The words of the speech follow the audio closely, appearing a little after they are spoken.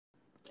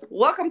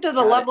Welcome to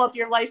the Got it. Level Up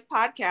Your Life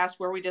podcast,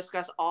 where we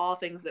discuss all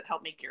things that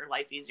help make your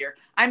life easier.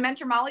 I'm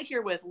Mentor Molly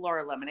here with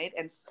Laura Lemonade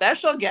and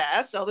special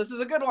guest. Oh, this is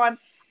a good one.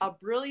 A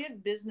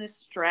brilliant business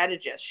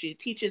strategist. She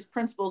teaches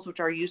principles which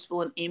are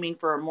useful in aiming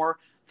for a more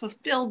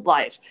fulfilled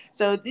life.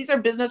 So these are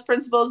business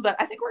principles, but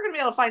I think we're going to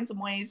be able to find some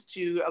ways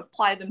to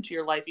apply them to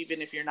your life,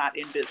 even if you're not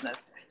in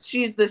business.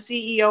 She's the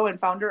CEO and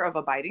founder of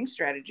Abiding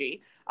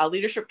Strategy, a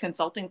leadership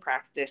consulting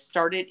practice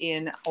started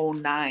in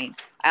 '09.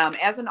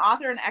 As an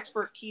author and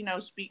expert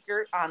keynote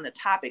speaker on the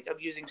topic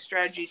of using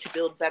strategy to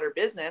build better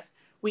business,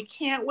 we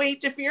can't wait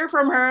to hear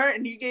from her.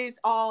 And you guys,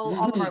 all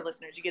of our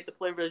listeners, you get the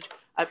privilege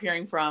of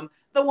hearing from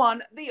the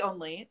one, the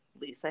only,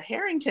 Lisa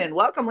Harrington.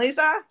 Welcome,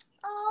 Lisa.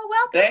 Oh,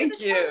 welcome to Thank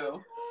the show.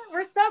 you.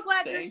 We're so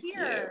glad Thank you're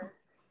here.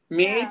 you.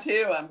 Me Yeah.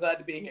 too. I'm glad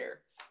to be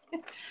here.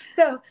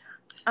 So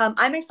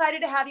I'm excited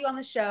to have you on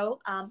the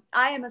show.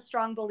 I am a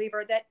strong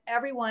believer that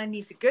everyone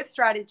needs a good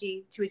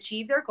strategy to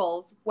achieve their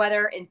goals,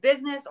 whether in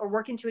business or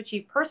working to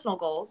achieve personal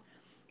goals.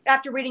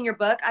 After reading your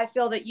book, I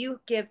feel that you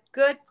give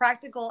good,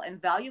 practical,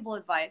 and valuable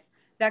advice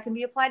that can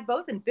be applied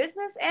both in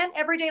business and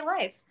everyday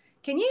life.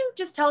 Can you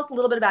just tell us a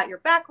little bit about your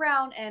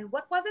background and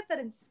what was it that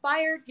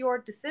inspired your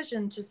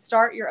decision to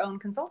start your own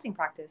consulting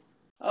practice?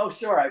 Oh,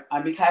 sure.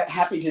 I'd be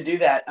happy to do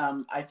that.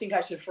 I think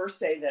I should first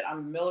say that I'm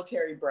a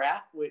military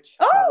brat, which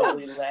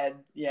probably led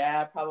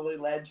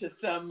to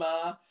some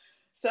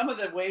of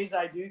the ways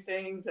I do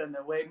things and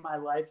the way my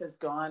life has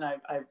gone.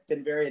 I've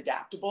been very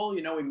adaptable.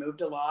 You know, we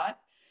moved a lot,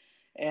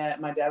 and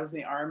my dad was in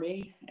the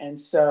Army, and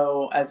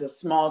so as a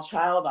small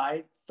child,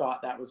 I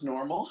thought that was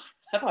normal.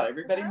 I thought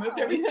everybody moved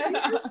every 2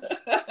 years.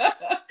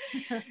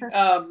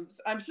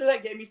 I'm sure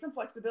that gave me some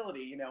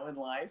flexibility, you know, in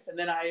life. And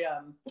then I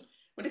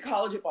went to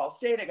college at Ball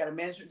State. I got a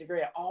management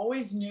degree. I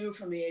always knew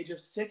from the age of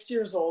 6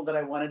 years old that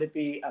I wanted to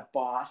be a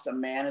boss, a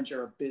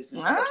manager, a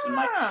business person.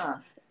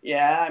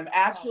 I'm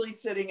actually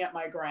sitting at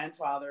my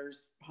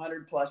grandfather's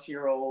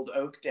 100-plus-year-old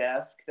oak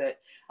desk that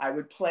I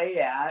would play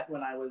at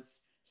when I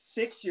was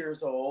 6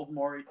 years old,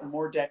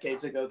 more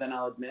decades ago than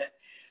I'll admit.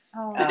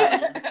 Oh.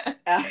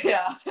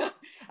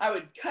 I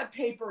would cut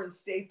paper and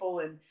staple,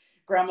 and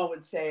Grandma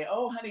would say,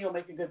 "Oh, honey, you'll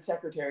make a good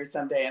secretary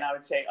someday." And I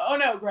would say, "Oh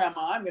no,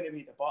 Grandma, I'm going to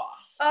be the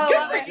boss." Oh,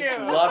 I just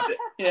loved it.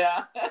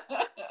 Yeah.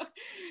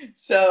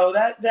 So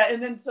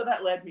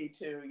that led me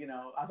to, you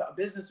know, I thought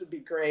business would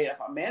be great. I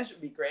thought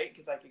management would be great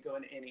because I could go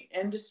into any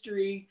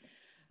industry.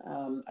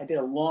 I did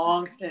a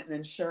long stint in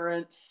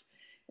insurance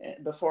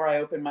before I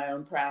opened my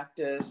own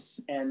practice,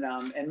 and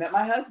met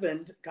my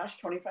husband,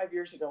 25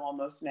 years ago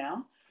almost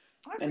now.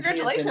 Oh,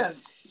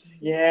 congratulations.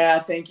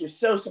 Thank you.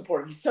 So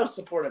supportive. He's so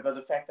supportive of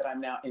the fact that I'm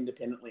now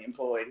independently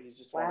employed. He's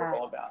just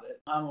wonderful about it.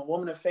 I'm a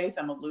woman of faith.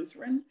 I'm a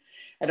Lutheran.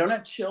 I don't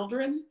have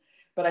children,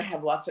 but I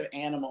have lots of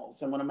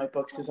animals. And one of my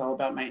books is all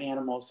about my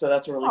animals. So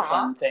that's a really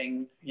fun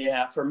thing.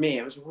 Yeah, for me,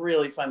 it was a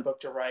really fun book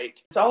to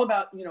write. It's all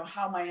about, you know,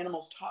 how my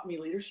animals taught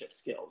me leadership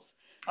skills.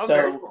 Oh,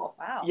 very cool.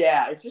 Wow.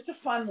 Yeah, it's just a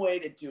fun way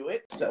to do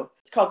it. So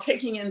it's called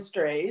Taking in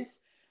Strays.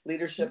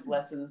 Leadership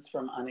lessons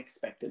from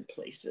unexpected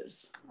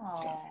places.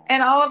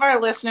 And all of our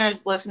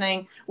listeners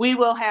listening, we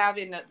will have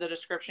in the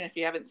description, if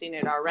you haven't seen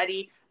it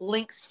already,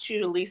 links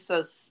to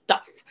Lisa's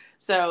stuff.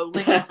 So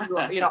links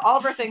to, you know, all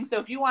of her things. So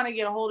if you want to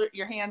get a hold of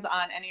your hands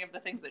on any of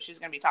the things that she's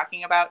going to be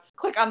talking about,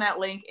 click on that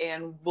link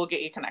and we'll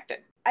get you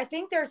connected. I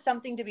think there's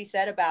something to be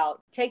said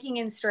about taking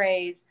in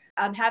strays,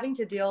 having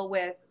to deal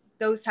with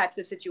those types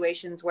of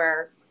situations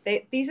where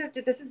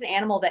this is an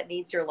animal that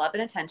needs your love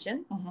and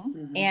attention,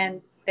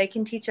 and they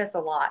can teach us a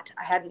lot.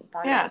 I hadn't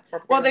thought of that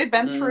before. Well, they've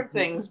been through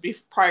things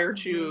prior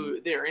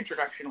to their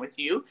introduction with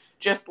you,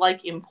 just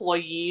like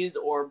employees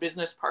or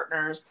business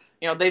partners.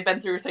 You know, they've been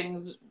through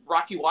things,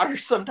 rocky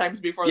waters sometimes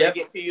before they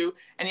get to you,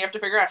 and you have to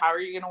figure out how are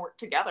you going to work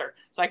together.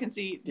 So I can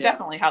see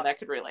definitely how that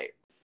could relate.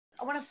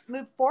 I want to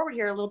move forward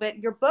here a little bit.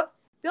 Your book,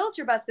 Build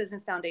Your Best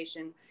Business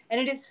Foundation, and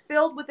it is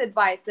filled with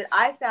advice that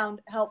I found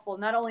helpful,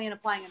 not only in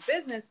applying in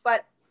business,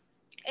 but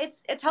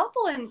it's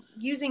helpful in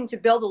using to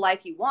build the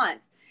life you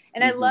want.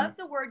 And I love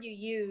the word you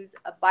use,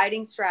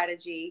 abiding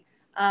strategy.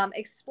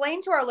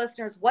 Explain to our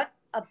listeners what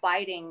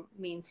abiding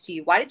means to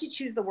you. Why did you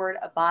choose the word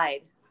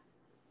abide?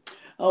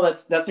 Oh,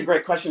 that's a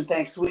great question.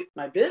 Thanks.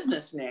 My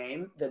business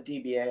name, the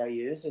DBA I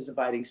use, is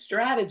Abiding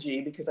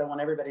Strategy because I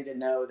want everybody to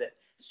know that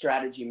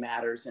strategy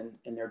matters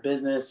in their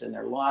business, in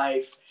their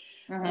life.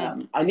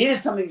 I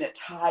needed something that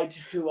tied to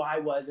who I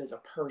was as a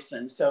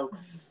person. So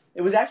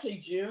it was actually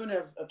June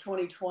of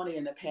 2020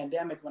 in the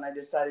pandemic when I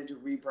decided to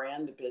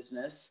rebrand the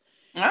business.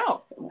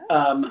 Oh,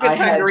 good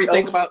time to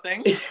rethink about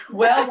things.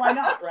 Well, why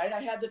not, right?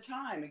 I had the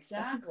time.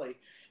 Exactly.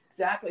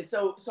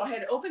 So I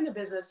had opened the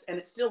business, and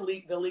it's still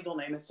the legal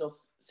name is still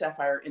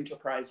Sapphire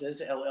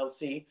Enterprises,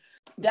 LLC.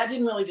 That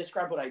didn't really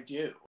describe what I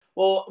do.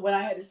 Well, when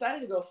I had decided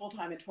to go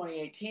full-time in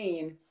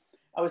 2018,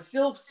 I was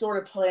still sort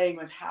of playing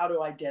with how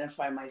to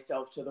identify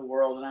myself to the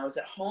world. And I was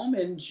at home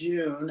in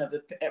June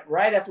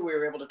right after we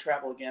were able to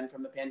travel again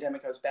from the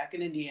pandemic. I was back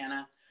in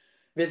Indiana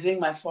visiting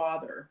my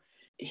father.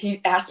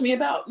 He asked me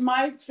about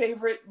my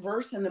favorite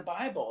verse in the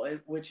Bible,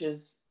 which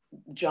is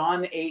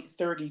John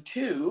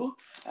 8:32.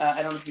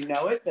 I don't know if you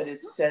know it, but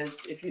it says,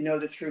 if you know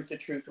the truth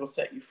will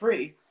set you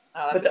free.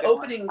 Oh, But the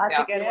opening, That's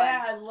a good one.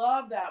 I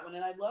love that one.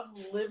 And I love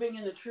living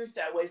in the truth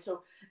that way.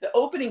 So the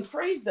opening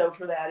phrase, though,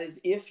 for that is,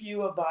 if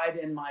you abide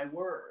in my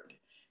word,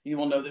 you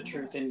will know the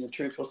truth, and the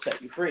truth will set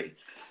you free.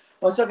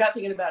 Well, so I got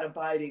thinking about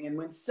abiding. And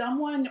when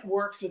someone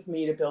works with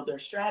me to build their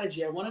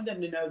strategy, I wanted them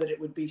to know that it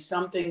would be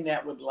something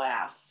that would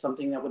last,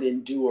 something that would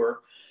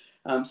endure,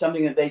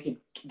 something that they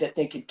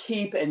could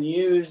keep and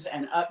use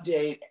and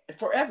update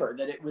forever.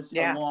 That it was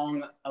a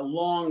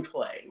long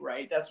play,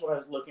 right? That's what I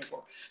was looking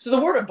for. So the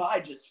word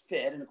abide just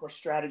fit, and of course,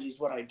 strategy is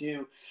what I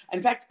do.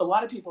 In fact, a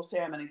lot of people say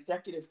I'm an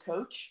executive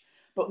coach,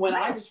 but when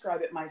I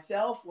describe it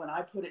myself, when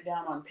I put it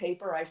down on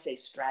paper, I say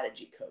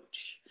strategy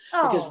coach,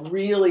 because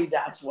really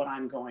that's what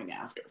I'm going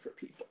after for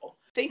people.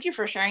 Thank you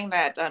for sharing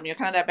that. Kind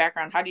of that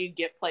background. How do you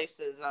get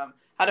places?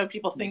 How do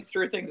people think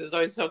through things is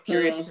always so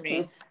curious to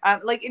me.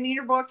 Like in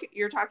your book,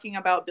 you're talking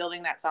about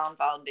building that sound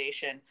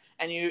foundation,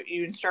 and you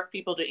instruct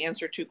people to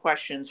answer 2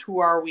 questions: who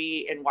are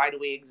we, and why do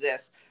we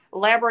exist?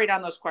 Elaborate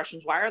on those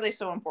questions. Why are they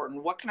so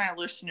important? What can our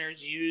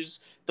listeners use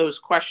those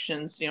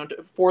questions,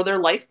 for their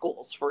life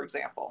goals, for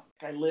example?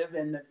 I live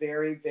in the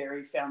very,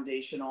 very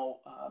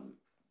foundational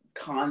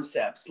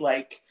concepts,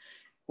 like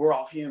we're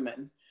all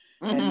human.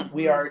 And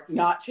we are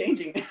not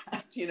changing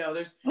that.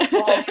 There's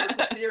all sorts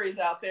of theories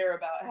out there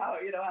about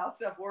how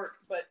stuff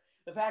works. But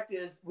the fact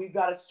is, we've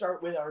got to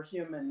start with our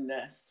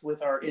humanness,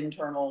 with our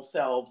internal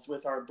selves,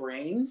 with our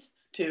brains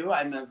too.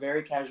 I'm a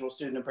very casual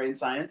student of brain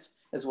science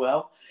as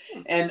well.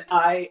 And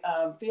I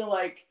feel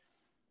like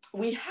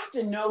we have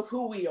to know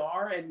who we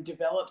are and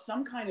develop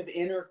some kind of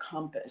inner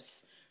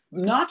compass,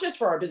 not just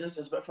for our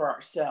businesses, but for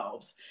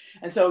ourselves.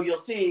 And so you'll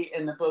see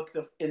in the book,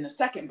 in the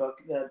second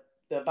book, the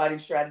Abiding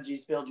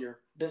Strategies Build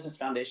Your Business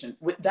Foundation.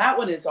 That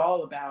one is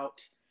all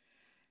about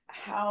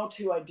how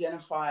to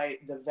identify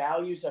the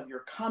values of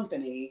your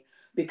company,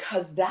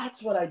 because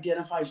that's what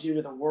identifies you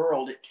to the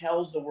world. It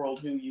tells the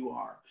world who you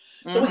are.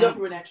 So we go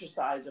through an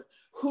exercise of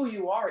who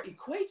you are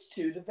equates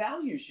to the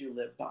values you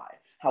live by.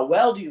 How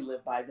well do you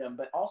live by them?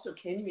 But also,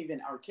 can you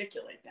even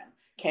articulate them?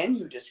 Can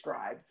you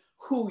describe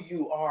who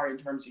you are in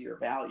terms of your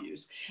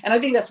values? And I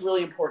think that's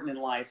really important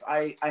in life.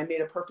 I made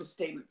a purpose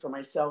statement for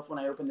myself when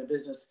I opened the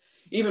business,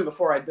 even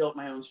before I built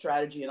my own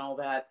strategy and all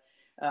that,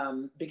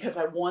 because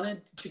I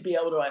wanted to be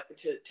able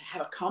to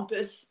have a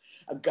compass,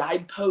 a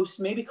guidepost,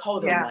 maybe call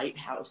it a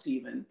lighthouse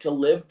even, to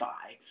live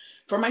by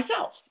for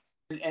myself.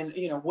 And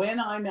when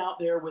I'm out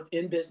there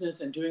in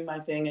business and doing my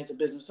thing as a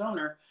business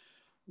owner,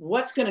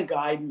 what's going to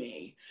guide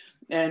me?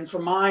 And for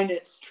mine,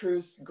 it's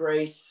truth,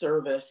 grace,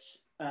 service.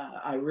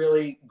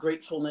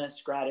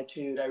 Gratefulness,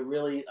 gratitude. I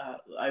really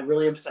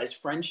emphasize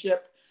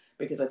friendship,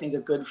 because I think a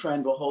good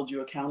friend will hold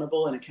you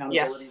accountable, and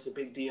accountability is a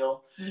big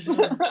deal.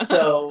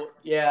 So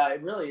yeah,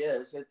 it really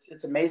is.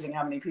 It's amazing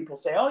how many people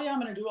say, "Oh yeah, I'm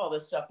going to do all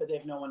this stuff," but they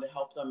have no one to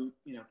help them,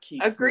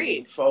 keep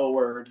moving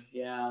forward.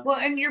 Yeah. Well,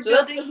 and you're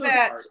building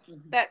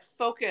that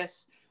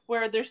focus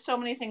where there's so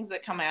many things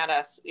that come at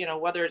us,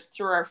 whether it's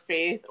through our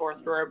faith or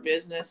through our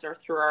business or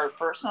through our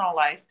personal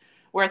life,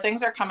 where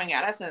things are coming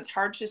at us, and it's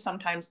hard to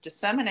sometimes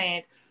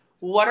disseminate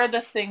what are the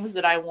things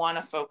that I want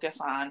to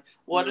focus on?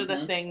 What are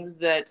the things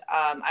that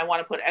I want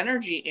to put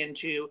energy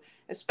into,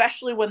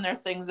 especially when they're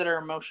things that are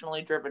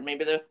emotionally driven?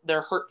 Maybe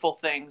they're hurtful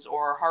things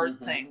or hard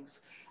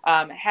things.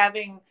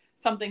 Having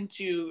something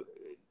to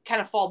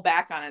kind of fall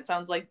back on. It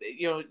sounds like,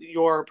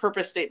 your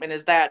purpose statement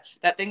is that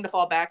thing to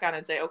fall back on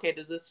and say, okay,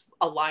 does this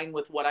align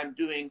with what I'm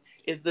doing?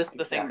 Is this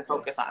the thing to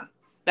focus on?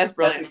 That's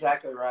brilliant. That's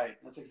exactly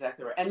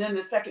right. And then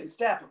the second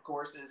step, of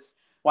course, is,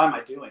 why am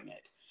I doing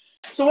it?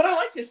 So what I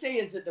like to say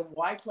is that the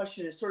why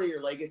question is sort of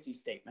your legacy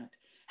statement.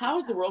 How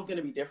is the world going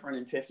to be different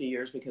in 50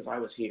 years because I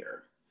was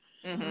here?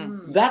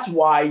 That's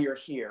why you're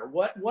here.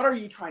 What are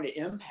you trying to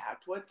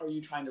impact? What are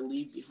you trying to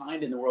leave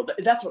behind in the world?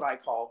 That's what I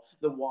call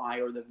the why,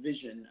 or the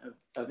vision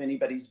of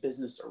anybody's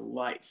business or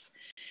life.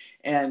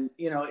 And,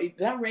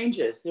 that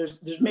ranges.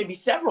 There's maybe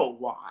several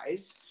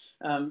whys.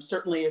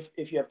 Certainly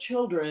if you have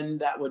children,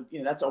 that would,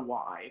 that's a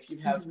why. If you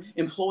have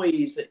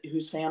employees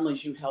whose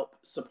families you help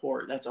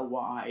support, that's a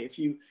why. If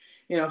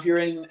if you're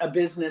in a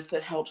business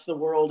that helps the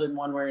world in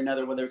one way or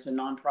another, whether it's a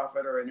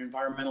nonprofit or an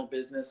environmental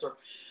business,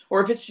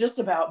 or if it's just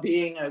about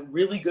being a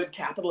really good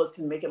capitalist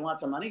and making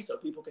lots of money so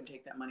people can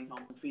take that money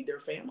home and feed their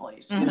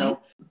families,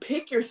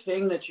 pick your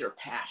thing that's your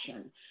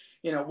passion.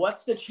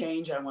 What's the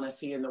change I want to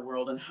see in the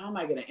world, and how am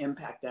I going to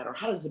impact that? Or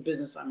how does the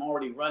business I'm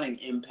already running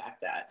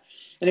impact that?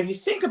 And if you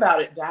think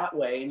about it that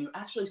way, and you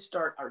actually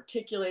start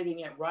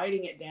articulating it,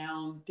 writing it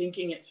down,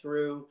 thinking it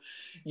through,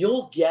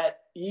 you'll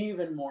get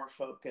even more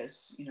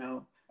focus,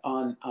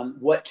 on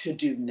what to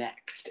do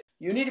next.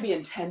 You need to be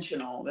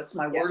intentional. That's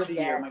my word of the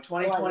year. My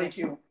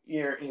 2022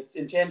 year is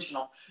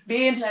intentional.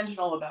 Be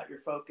intentional about your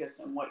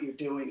focus and what you're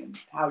doing and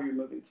how you're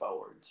moving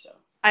forward. So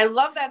I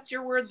love that's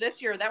your word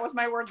this year. That was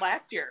my word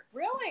last year.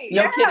 Really?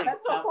 No kidding.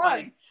 That's so fun.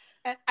 Funny.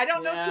 And I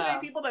don't know too many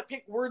people that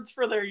pick words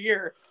for their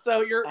year.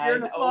 So you're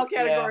in a small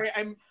category.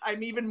 Yeah.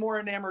 I'm even more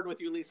enamored with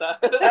you, Lisa.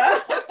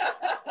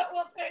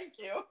 Well, Thank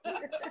you.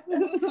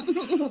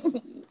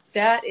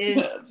 That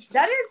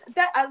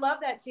I love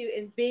that too,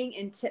 in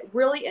being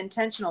really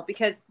intentional,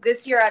 because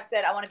this year I've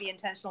said I want to be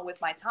intentional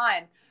with my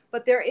time,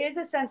 but there is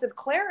a sense of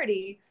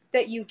clarity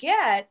that you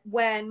get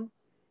when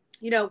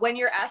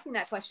you're asking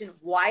that question,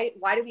 why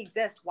do we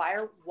exist?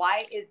 Why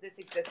is this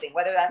existing?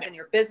 Whether that's in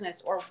your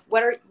business or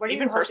what are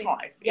even you personal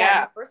life. in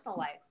your personal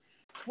life.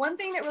 One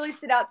thing that really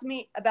stood out to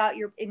me about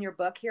in your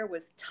book here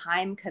was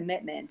time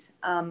commitment.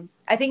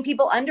 I think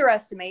people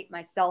underestimate,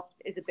 myself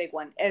is a big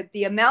one,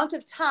 the amount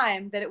of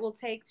time that it will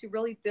take to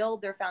really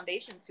build their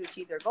foundations to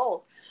achieve their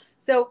goals.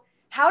 So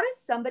how does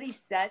somebody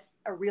set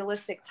a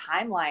realistic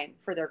timeline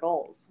for their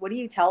goals? What do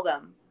you tell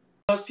them?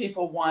 Most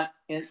people want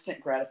instant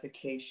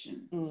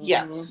gratification.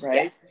 Yes.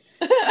 Right.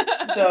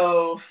 Yes.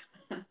 So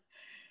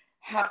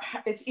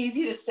it's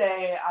easy to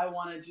say, I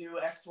want to do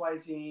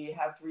XYZ,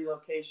 have 3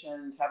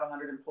 locations, have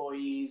 100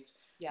 employees,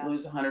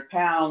 lose 100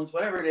 pounds,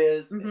 whatever it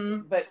is.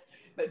 Mm-hmm. But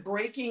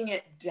breaking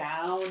it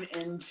down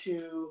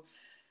into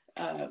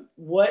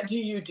what do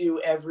you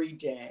do every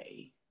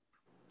day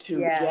to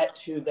get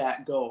to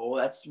that goal?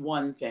 That's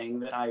one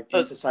thing that I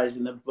emphasize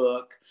in the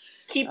book.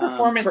 Key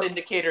performance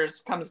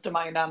indicators comes to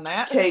mind on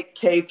that.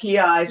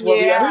 KPIs. Well,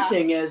 the other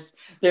thing is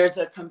there's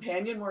a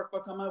companion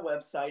workbook on my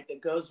website that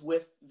goes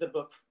with the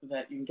book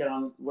that you can get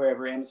on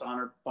wherever, Amazon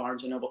or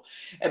Barnes & Noble.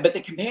 But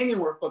the companion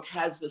workbook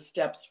has the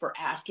steps for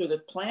after the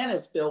plan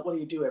is built. What do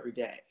you do every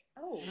day?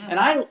 And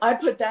I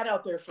put that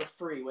out there for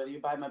free, whether you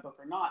buy my book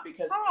or not,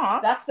 because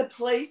that's the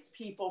place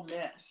people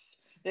miss.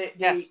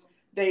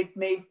 They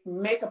may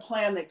make a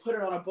plan, they put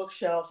it on a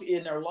bookshelf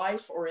in their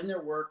life or in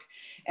their work,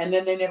 and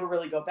then they never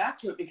really go back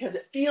to it because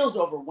it feels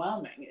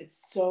overwhelming.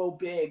 It's so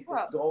big,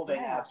 this goal they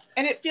have.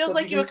 And it feels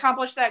like you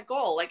accomplished that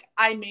goal. Like,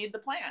 I made the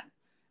plan.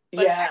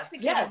 But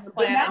executing the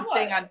plan and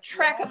staying on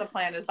track of the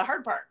plan is the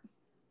hard part.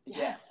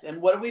 Yes.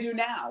 And what do we do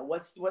now?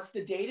 What's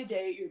the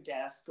day-to-day at your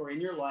desk or in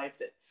your life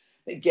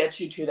that gets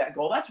you to that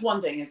goal? That's one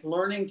thing, is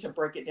learning to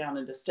break it down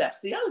into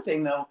steps. The other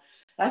thing, though,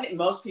 I think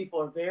most people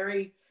are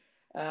very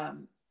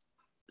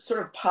sort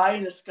of pie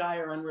in the sky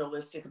or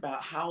unrealistic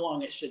about how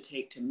long it should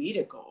take to meet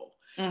a goal.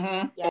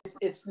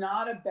 It's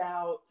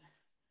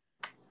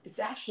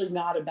actually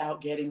not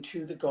about getting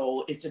to the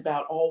goal. It's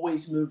about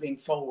always moving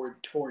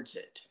forward towards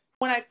it.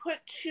 When I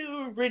put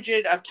too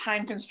rigid of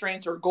time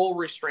constraints or goal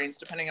restraints,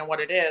 depending on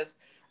what it is,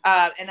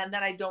 and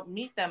then I don't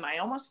meet them, I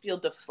almost feel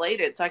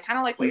deflated. So I kind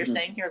of like what you're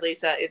saying here,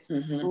 Lisa. It's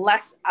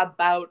less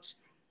about,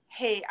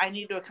 hey, I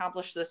need to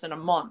accomplish this in a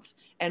month,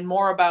 and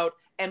more about,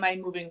 am I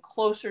moving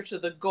closer to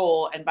the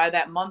goal? And by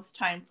that month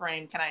time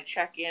frame, can I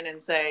check in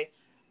and say,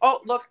 oh,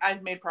 look,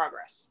 I've made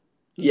progress?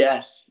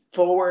 Yes.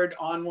 Forward,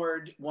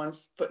 onward, one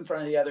foot in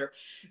front of the other.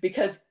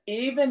 Because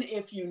even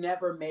if you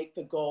never make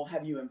the goal,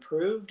 have you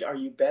improved? Are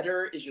you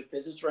better? Is your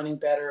business running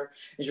better?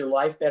 Is your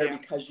life better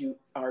because you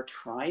are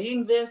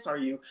trying this? Are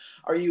you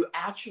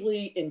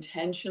actually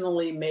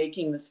intentionally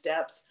making the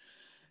steps?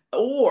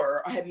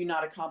 Or have you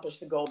not accomplished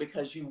the goal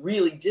because you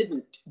really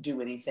didn't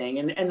do anything?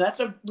 And that's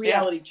a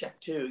reality check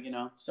too.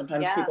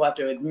 Sometimes people have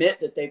to admit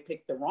that they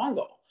picked the wrong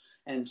goal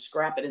and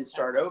scrap it and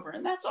start over.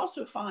 And that's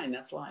also fine.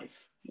 That's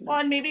life.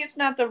 Well, and maybe it's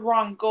not the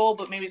wrong goal,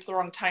 but maybe it's the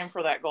wrong time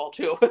for that goal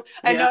too.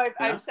 I know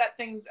I've set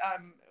things,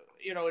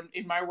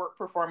 in my work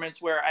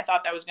performance where I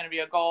thought that was going to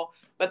be a goal,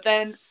 but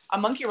then a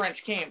monkey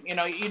wrench came.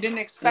 You didn't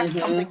expect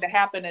something to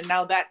happen, and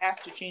now that has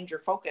to change your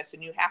focus,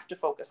 and you have to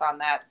focus on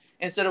that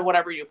instead of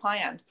whatever you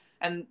planned.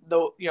 And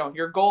though,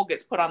 your goal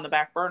gets put on the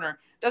back burner,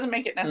 doesn't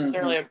make it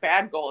necessarily a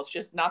bad goal. It's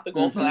just not the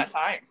goal for that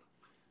time.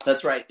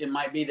 That's right. It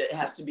might be that it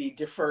has to be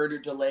deferred or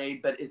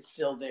delayed, but it's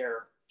still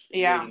there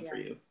waiting for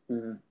you.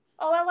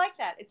 Oh, I like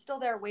that. It's still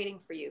there waiting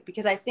for you,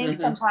 because I think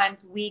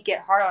sometimes we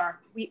get hard on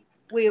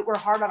we're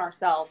hard on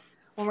ourselves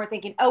when we're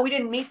thinking, oh, we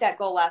didn't meet that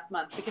goal last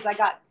month because I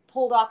got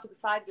pulled off to the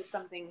side with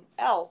something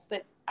else.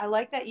 But I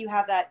like that you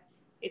have that.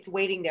 It's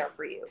waiting there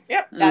for you.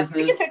 Yep.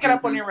 You can pick it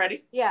up when you're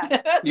ready. Yeah.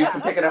 You can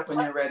pick it up when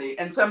you're ready.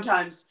 And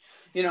sometimes,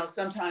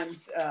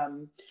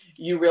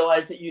 you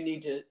realize that you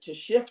need to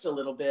shift a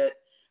little bit,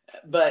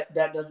 but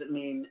that doesn't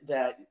mean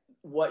that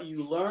what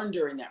you learned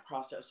during that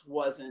process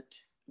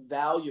wasn't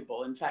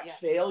valuable. In fact,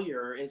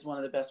 failure is one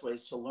of the best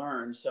ways to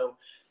learn. So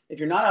if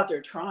you're not out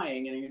there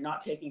trying and you're not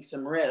taking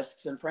some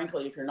risks, and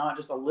frankly, if you're not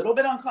just a little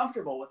bit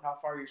uncomfortable with how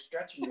far you're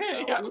stretching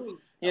yourself,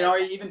 are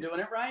you even doing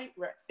it right?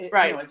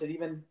 Is it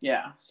even,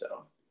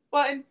 so.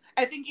 Well, and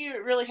I think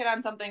you really hit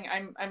on something.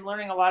 I'm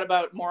learning a lot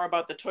more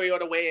about the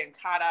Toyota Way and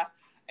Kata,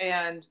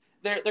 and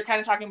they're kind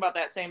of talking about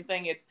that same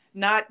thing. It's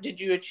not, did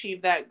you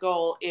achieve that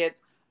goal?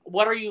 It's,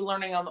 what are you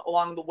learning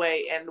along the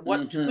way, and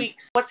what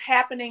tweaks, what's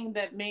happening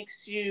that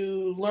makes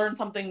you learn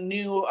something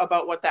new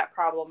about what that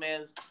problem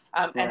is,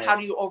 and how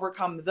do you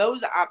overcome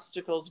those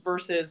obstacles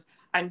versus,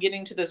 I'm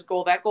getting to this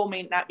goal. That goal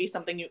may not be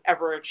something you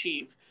ever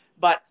achieve,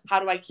 but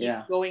how do I keep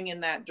going in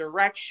that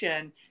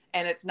direction?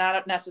 And it's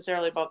not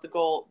necessarily about the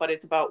goal, but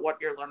it's about what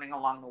you're learning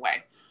along the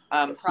way.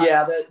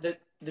 The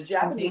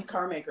Japanese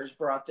car makers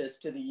brought this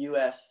to the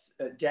U.S.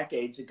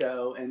 Decades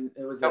ago, and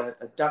it was a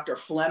Dr.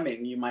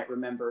 Fleming, you might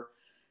remember.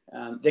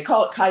 They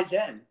call it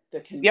Kaizen.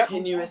 the Yep.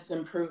 continuous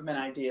improvement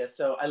idea.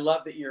 So I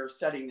love that you're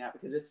studying that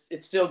because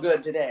it's still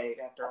good today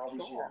after all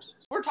these years.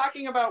 We're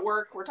talking about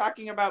work. We're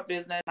talking about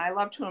business. I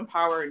love to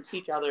empower and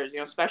teach others,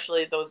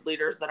 especially those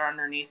leaders that are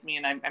underneath me,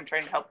 and I'm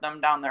trying to help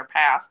them down their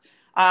path.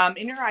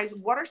 In your eyes,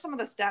 what are some of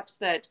the steps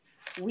that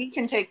we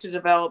can take to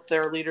develop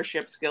their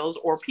leadership skills,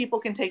 or people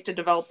can take to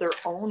develop their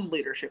own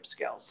leadership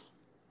skills?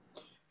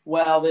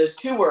 Well, there's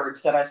two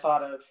words that I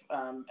thought of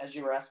as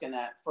you were asking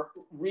that: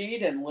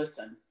 read and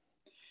listen.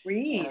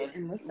 Read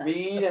and listen.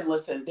 Read and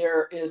listen.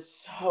 There is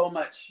so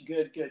much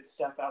good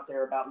stuff out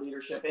there about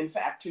leadership. In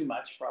fact, too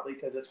much probably,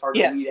 because it's hard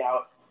to weed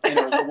out.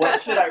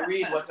 What should I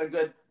read? What's a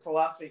good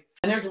philosophy?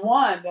 And there's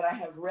one that I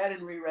have read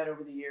and reread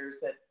over the years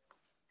that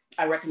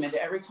I recommend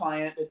to every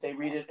client that they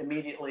read it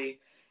immediately.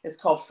 It's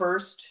called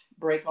First,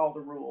 Break All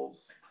the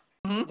Rules.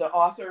 Mm-hmm. The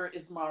author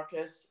is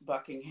Marcus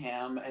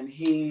Buckingham, and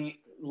he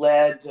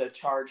led the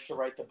charge to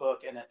write the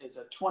book, and it is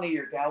a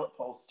 20-year Gallup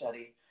poll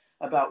study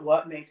about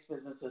what makes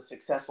businesses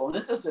successful. And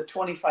this is a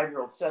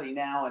 25-year-old study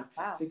now, and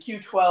the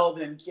Q12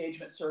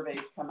 engagement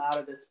surveys come out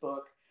of this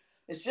book.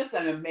 It's just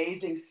an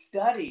amazing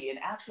study, an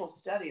actual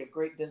study of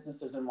great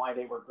businesses and why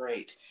they were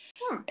great.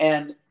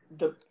 And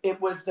it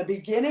was the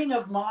beginning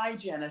of my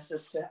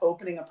genesis to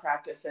opening a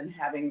practice and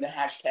having the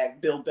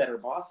hashtag Build Better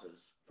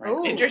Bosses.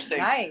 Oh, interesting.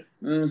 Nice.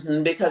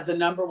 Mm-hmm, because the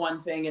number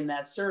one thing in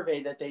that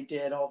survey that they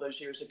did all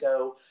those years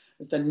ago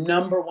is the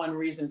number one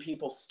reason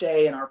people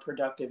stay and are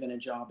productive in a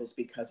job is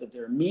because of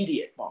their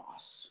immediate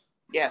boss.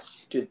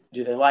 Yes. Do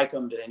they like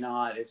them? Do they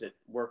not? Is it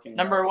working?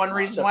 Number one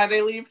reason why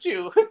they leave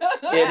too.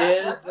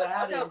 It is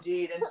that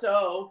indeed. And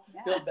so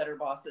Build Better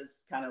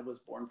Bosses kind of was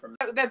born from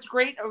that. That's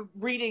great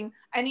reading.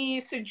 Any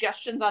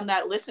suggestions on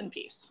that listen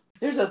piece?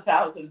 There's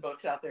 1,000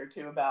 books out there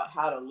too about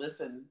how to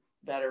listen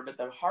better. But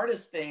the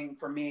hardest thing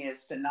for me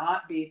is to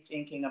not be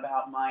thinking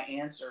about my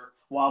answer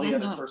while the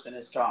other person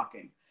is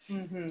talking.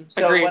 Mm-hmm.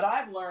 So Agreed. What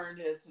I've learned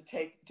is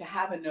to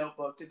have a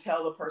notebook, to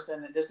tell the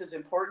person that this is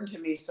important to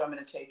me, so I'm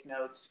going to take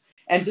notes.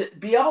 And to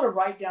be able to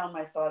write down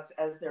my thoughts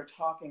as they're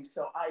talking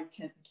so I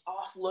can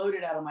offload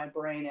it out of my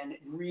brain and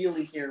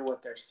really hear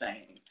what they're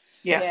saying.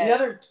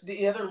 Yes.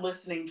 The other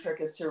listening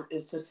trick is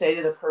to say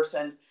to the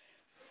person,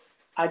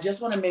 I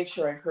just want to make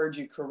sure I heard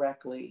you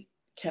correctly.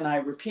 Can I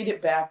repeat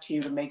it back to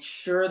you to make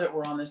sure that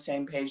we're on the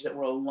same page, that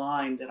we're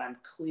aligned, that I'm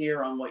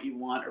clear on what you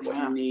want or what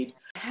you need?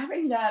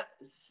 Having that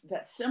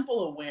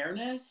simple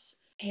awareness,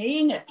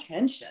 paying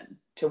attention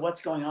to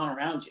what's going on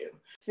around you,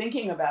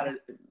 thinking about it,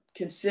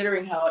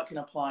 considering how it can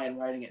apply and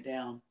writing it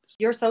down.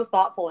 You're so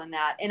thoughtful in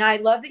that. And I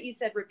love that you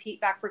said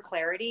repeat back for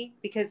clarity,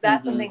 because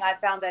that's something I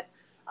found that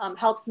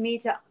helps me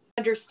to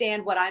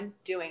understand what I'm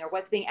doing or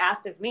what's being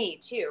asked of me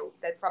too,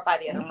 by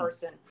the other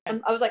person.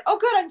 And I was like, oh,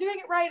 good, I'm doing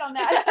it right on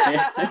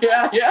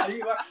that. Yeah,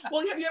 you are.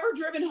 Well, have you ever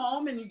driven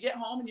home and you get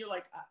home and you're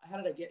like, how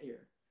did I get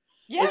here?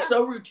 Yeah. It's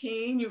so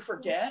routine, you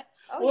forget.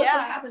 That's what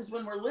happens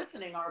when we're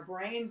listening. Our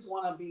brains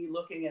want to be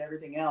looking at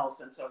everything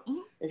else. And so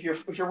if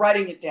you're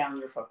writing it down,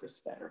 you're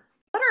focused better.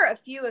 What are a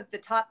few of the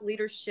top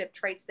leadership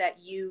traits that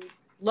you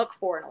look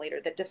for in a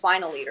leader, that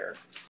define a leader?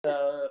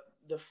 The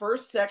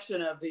first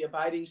section of the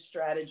Abiding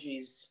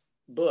Strategies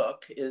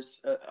book is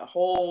a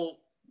whole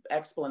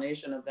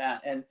explanation of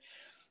that. And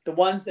the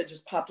ones that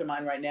just popped to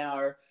mind right now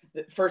are,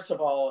 first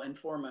of all and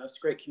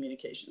foremost, great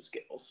communication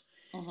skills.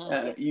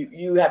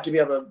 You have to be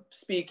able to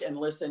speak and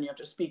listen. You have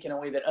to speak in a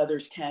way that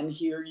others can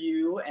hear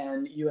you,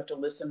 and you have to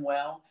listen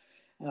well.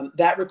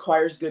 That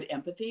requires good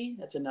empathy.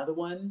 That's another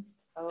one.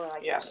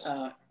 Yes.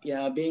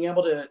 Being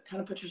able to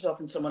kind of put yourself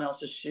in someone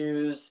else's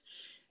shoes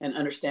and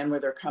understand where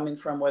they're coming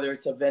from, whether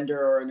it's a vendor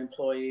or an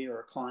employee or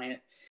a client.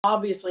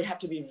 Obviously have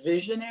to be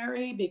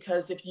visionary,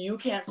 because if you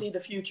can't see the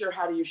future,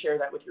 how do you share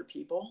that with your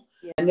people?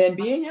 Yeah. And then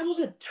being able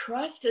to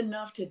trust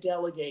enough to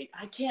delegate.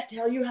 I can't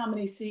tell you how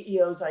many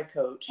CEOs I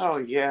coach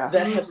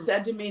that have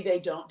said to me they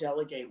don't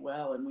delegate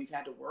well, and we've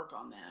had to work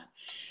on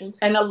that.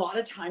 And a lot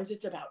of times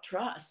it's about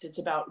trust. It's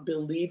about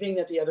believing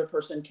that the other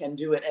person can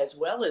do it as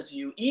well as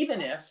you,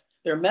 even if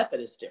their method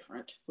is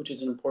different, which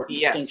is an important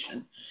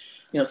distinction.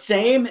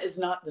 Same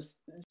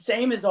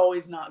is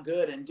always not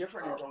good, and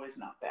different is always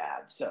not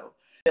bad. So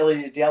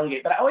ability to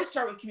delegate. But I always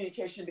start with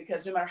communication,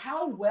 because no matter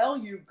how well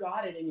you've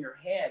got it in your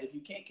head, if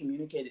you can't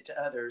communicate it to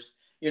others,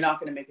 you're not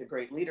going to make a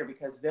great leader,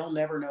 because they'll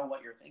never know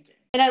what you're thinking.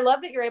 And I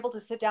love that you're able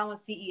to sit down with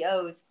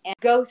CEOs and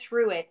go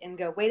through it and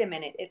go, wait a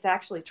minute, it's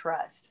actually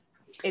trust.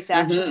 It's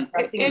actually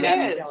trusting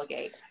them to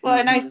delegate. Well,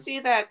 and I see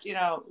that,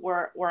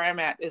 where I'm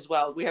at as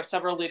well. We have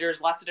several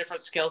leaders, lots of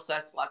different skill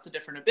sets, lots of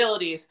different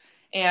abilities.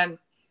 And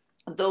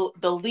the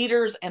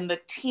leaders and the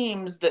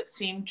teams that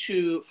seem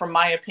to, from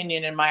my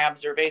opinion and my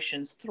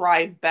observations,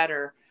 thrive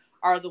better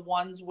are the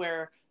ones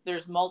where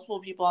there's multiple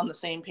people on the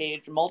same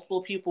page,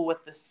 multiple people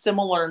with the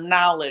similar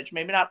knowledge,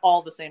 maybe not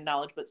all the same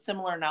knowledge, but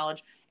similar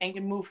knowledge, and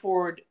can move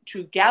forward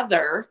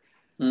together,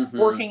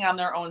 working on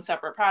their own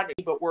separate project,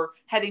 but we're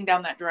heading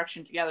down that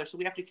direction together. So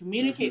we have to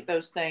communicate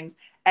those things,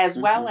 as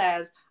well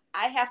as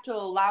I have to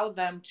allow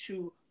them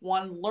to,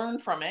 one, learn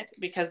from it,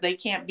 because they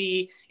can't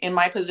be in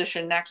my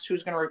position next,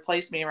 who's going to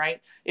replace me, right?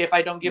 If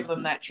I don't give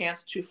them that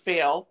chance to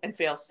fail and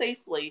fail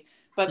safely,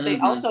 but they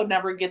Mhm. also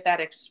never get that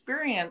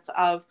experience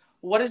of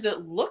what does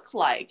it look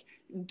like?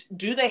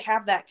 Do they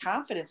have that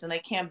confidence? And they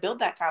can't build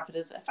that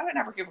confidence if I would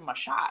never give them a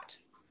shot.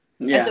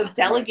 Yeah. And so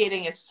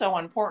delegating is so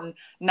important,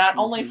 not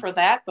only Mhm. for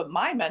that, but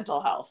my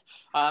mental health.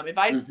 If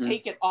I Mhm.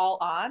 take it all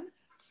on,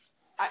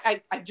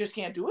 I just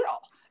can't do it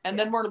all. And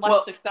then we're less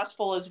Well-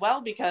 successful as well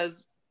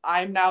because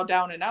I'm now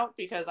down and out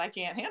because I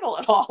can't handle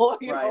it all.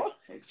 You Right. know?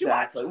 It's too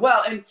Exactly. much.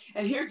 Well,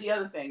 and here's the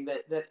other thing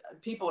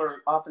that people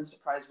are often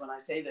surprised when I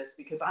say this,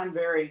 because I'm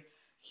very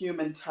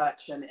human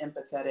touch and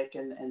empathetic,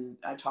 and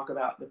I talk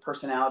about the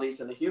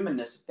personalities and the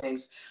humanness of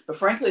things. But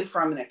frankly,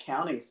 from an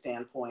accounting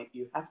standpoint,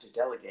 you have to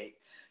delegate,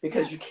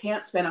 because you Yes.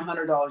 can't spend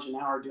 $100 an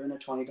hour doing a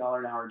 $20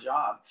 an hour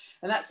job.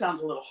 And that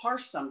sounds a little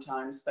harsh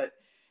sometimes, but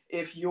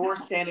if you're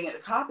standing at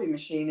the copy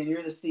machine and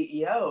you're the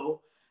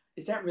CEO,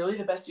 is that really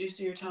the best use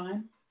of your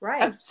time?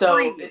 Right. So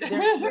Agreed.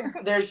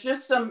 there's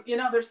just some,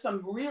 there's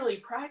some really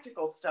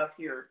practical stuff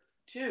here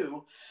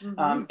too.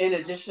 Mhm. In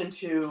addition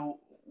to,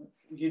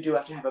 you do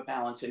have to have a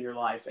balance in your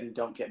life and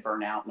don't get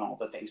burnout and all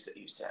the things that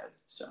you said.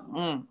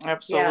 So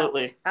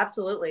Absolutely.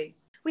 Absolutely.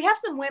 We have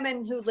some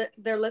women who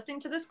they're listening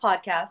to this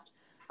podcast.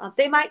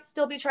 They might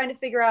still be trying to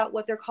figure out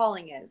what their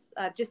calling is.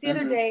 Just the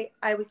other Mhm. day,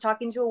 I was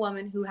talking to a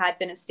woman who had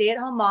been a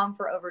stay-at-home mom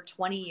for over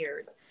 20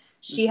 years.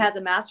 She Mhm. has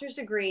a master's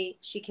degree.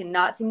 She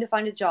cannot seem to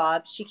find a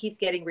job. She keeps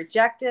getting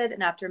rejected.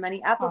 And after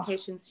many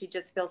applications, she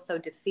just feels so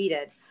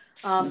defeated.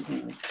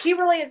 Mhm. She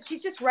really is.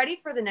 She's just ready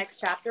for the next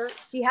chapter.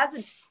 She has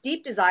a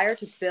deep desire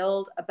to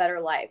build a better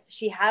life.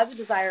 She has a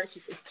desire.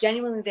 It's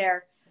genuinely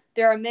there.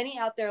 There are many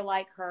out there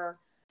like her.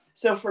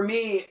 So for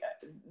me,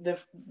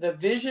 the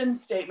vision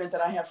statement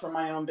that I have for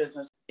my own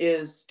business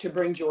is to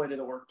bring joy to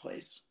the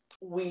workplace.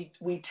 We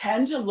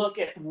tend to look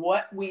at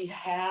what we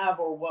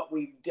have or what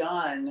we've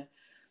done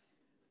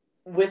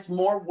with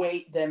more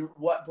weight than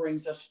what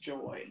brings us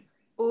joy.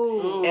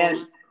 Ooh.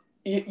 And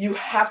you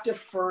have to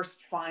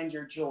first find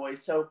your joy.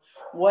 So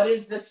what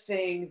is the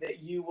thing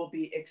that you will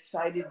be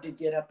excited to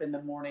get up in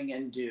the morning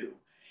and do?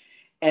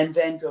 And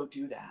then go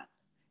do that.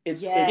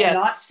 It's Yes.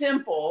 not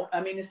simple.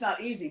 I mean, it's not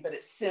easy, but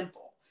it's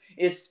simple.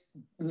 It's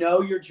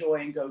know your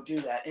joy and go do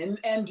that.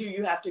 And do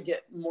you have to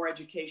get more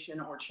education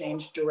or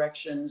change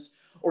directions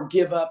or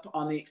give up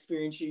on the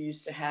experience you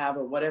used to have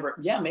or whatever?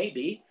 Yeah,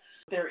 maybe.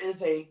 There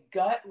is a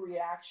gut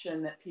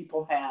reaction that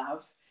people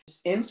have.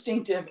 It's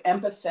instinctive,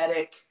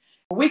 empathetic.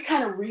 We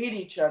kind of read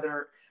each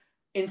other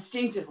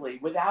instinctively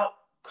without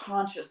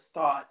conscious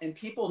thought. And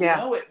people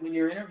know it when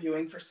you're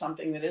interviewing for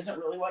something that isn't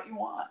really what you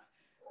want.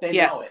 They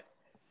know it.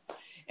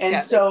 And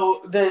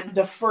so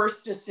the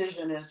first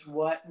decision is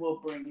what will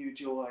bring you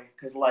joy,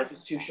 because life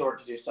is too short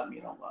to do something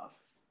you don't love.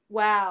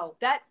 Wow.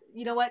 That's,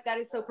 you know what? That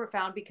is so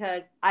profound,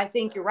 because I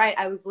think you're right.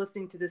 I was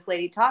listening to this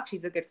lady talk.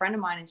 She's a good friend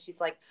of mine. And she's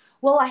like,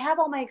 well, I have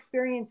all my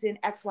experience in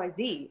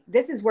XYZ.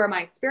 This is where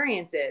my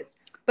experience is.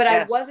 But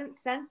I wasn't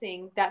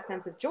sensing that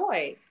sense of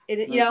joy.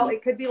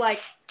 It could be like,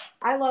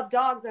 I love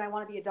dogs and I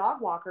want to be a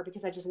dog walker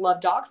because I just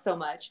love dogs so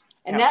much.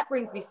 And that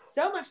brings me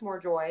so much more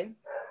joy.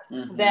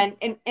 Mm-hmm. Then,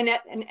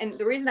 and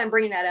the reason I'm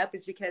bringing that up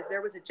is because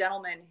there was a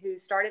gentleman who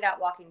started out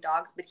walking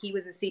dogs, but he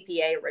was a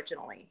CPA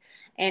originally.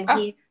 And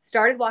he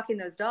started walking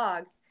those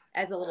dogs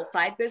as a little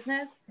side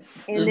business.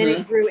 And then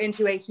it grew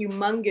into a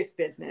humongous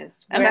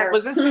business. And that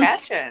was his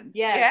passion.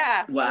 Yes.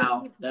 Yeah.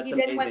 Wow. That's he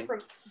amazing. then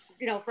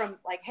went from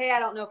like, hey, I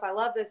don't know if I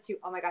love this, to,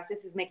 oh my gosh,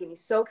 this is making me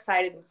so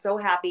excited and so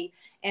happy.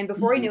 And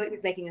before he knew it, he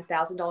was making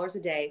 $1,000 a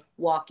day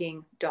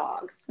walking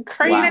dogs.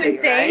 Crazy. Isn't that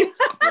insane?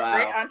 Right? Wow.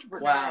 Great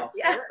entrepreneur. Wow.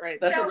 Yeah. Right.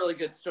 That's a really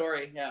good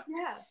story. Yeah.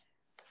 Yeah.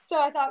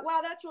 So I thought,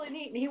 wow, that's really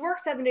neat. And he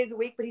works 7 days a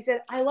week, but he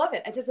said, I love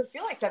it. It doesn't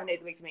feel like 7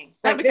 days a week to me.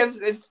 No, Like,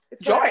 because it's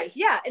joy.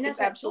 Yeah. And that's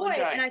absolute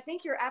joy. And I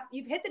think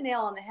you've hit the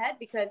nail on the head,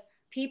 because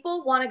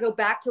people want to go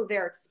back to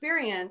their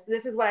experience.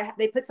 This is what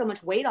they put so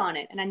much weight on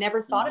it. And I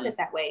never thought of it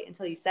that way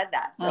until you said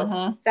that.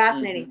 So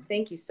fascinating.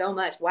 Thank you so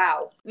much.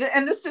 Wow.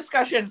 And this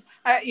discussion,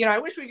 I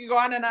wish we could go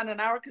on and on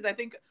an hour, because I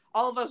think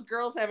all of us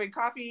girls having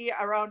coffee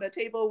around a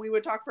table, we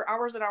would talk for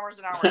hours and hours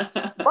and hours.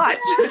 But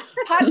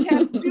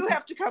podcasts do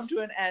have to come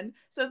to an end.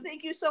 So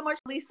thank you so much,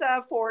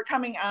 Lisa, for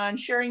coming on,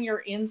 sharing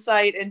your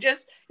insight, and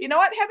just,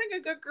 having a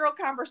good girl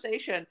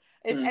conversation.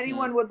 If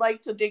anyone would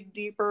like to dig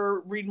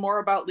deeper, read more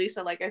about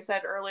Lisa, like I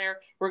said earlier,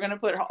 we're going to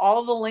put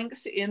all the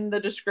links in the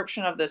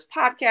description of this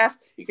podcast.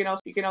 You can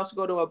also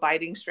go to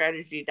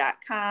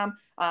abidingstrategy.com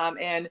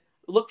and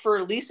look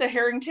for Lisa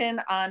Harrington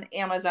on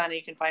Amazon.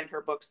 You can find her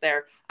books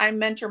there. I'm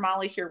Mentor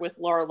Molly here with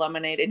Laura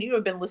Lemonade, and you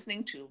have been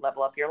listening to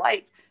Level Up Your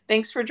Life.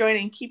 Thanks for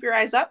joining. Keep your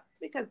eyes up,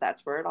 because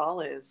that's where it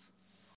all is.